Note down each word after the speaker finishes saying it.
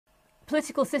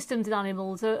political systems in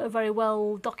animals are very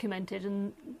well documented,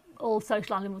 and all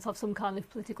social animals have some kind of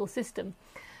political system.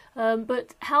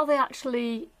 But how they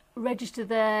actually register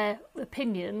their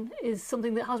opinion is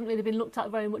something that hasn't really been looked at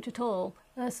very much at all.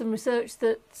 Some research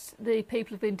that the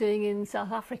people have been doing in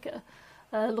South Africa,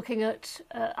 looking at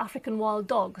African wild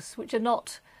dogs, which are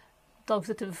not dogs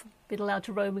that have been allowed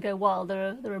to roam and go wild.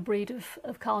 They're a breed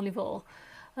of carnivore.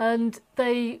 And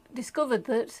they discovered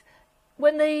that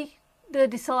when they're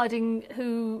deciding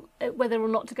whether or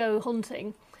not to go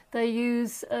hunting, they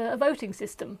use a voting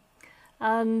system.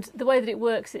 And the way that it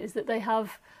works is that they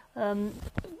have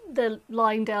they're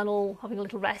lying down, all having a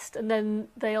little rest, and then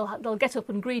they'll get up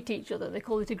and greet each other. They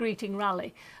call it a greeting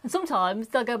rally. And sometimes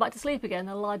they'll go back to sleep again.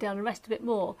 They'll lie down and rest a bit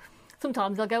more.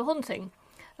 Sometimes they'll go hunting.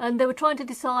 And they were trying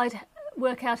to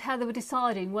work out how they were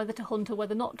deciding whether to hunt or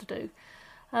whether not to do.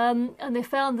 And they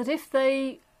found that if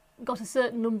they got a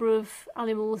certain number of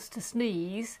animals to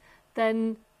sneeze,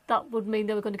 then that would mean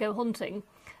they were going to go hunting.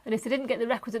 And if they didn't get the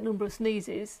requisite number of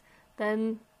sneezes,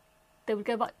 then they would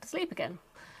go back to sleep again.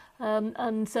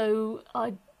 And so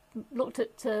I looked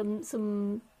at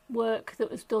some work that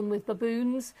was done with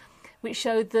baboons, which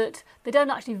showed that they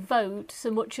don't actually vote so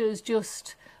much as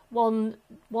just one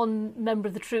member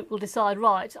of the troop will decide,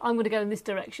 right, I'm going to go in this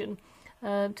direction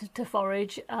to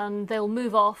forage, and they'll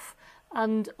move off,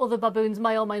 and other baboons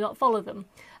may or may not follow them.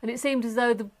 And it seemed as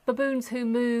though the baboons who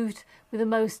moved with the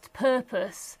most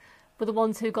purpose were the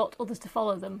ones who got others to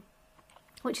follow them,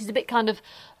 which is a bit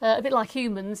like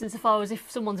humans, insofar as if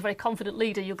someone's a very confident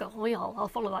leader, you'll go, oh yeah, I'll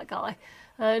follow that guy.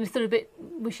 And if they're a bit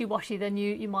wishy-washy, then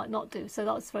you might not do. So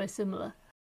that's very similar.